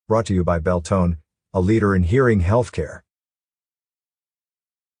brought to you by Beltone, a leader in hearing healthcare.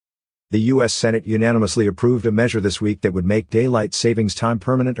 The U.S. Senate unanimously approved a measure this week that would make daylight savings time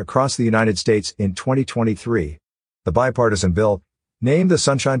permanent across the United States in 2023. The bipartisan bill, named the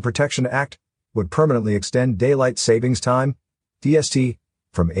Sunshine Protection Act, would permanently extend daylight savings time, DST,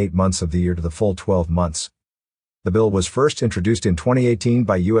 from 8 months of the year to the full 12 months. The bill was first introduced in 2018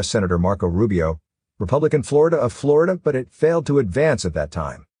 by U.S. Senator Marco Rubio, Republican of Florida, but it failed to advance at that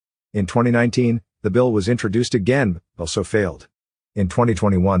time. In 2019, the bill was introduced again, but also failed. In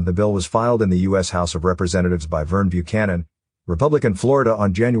 2021, the bill was filed in the U.S. House of Representatives by Vern Buchanan, Republican Florida,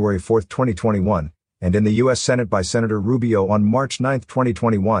 on January 4, 2021, and in the U.S. Senate by Senator Rubio on March 9,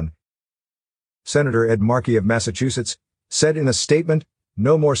 2021. Senator Ed Markey of Massachusetts said in a statement,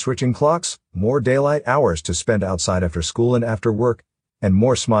 "No more switching clocks, more daylight hours to spend outside after school and after work, and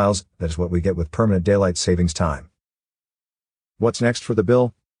more smiles. That is what we get with permanent daylight savings time." What's next for the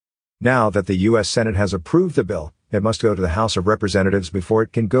bill? Now that the U.S. Senate has approved the bill, it must go to the House of Representatives before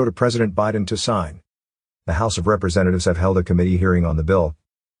it can go to President Biden to sign. The House of Representatives have held a committee hearing on the bill.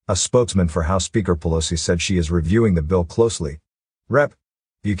 A spokesman for House Speaker Pelosi said she is reviewing the bill closely. Rep.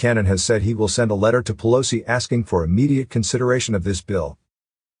 Buchanan has said he will send a letter to Pelosi asking for immediate consideration of this bill.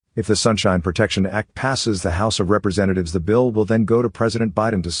 If the Sunshine Protection Act passes the House of Representatives, the bill will then go to President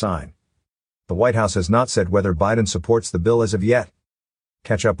Biden to sign. The White House has not said whether Biden supports the bill as of yet.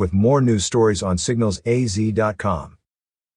 Catch up with more news stories on signalsaz.com.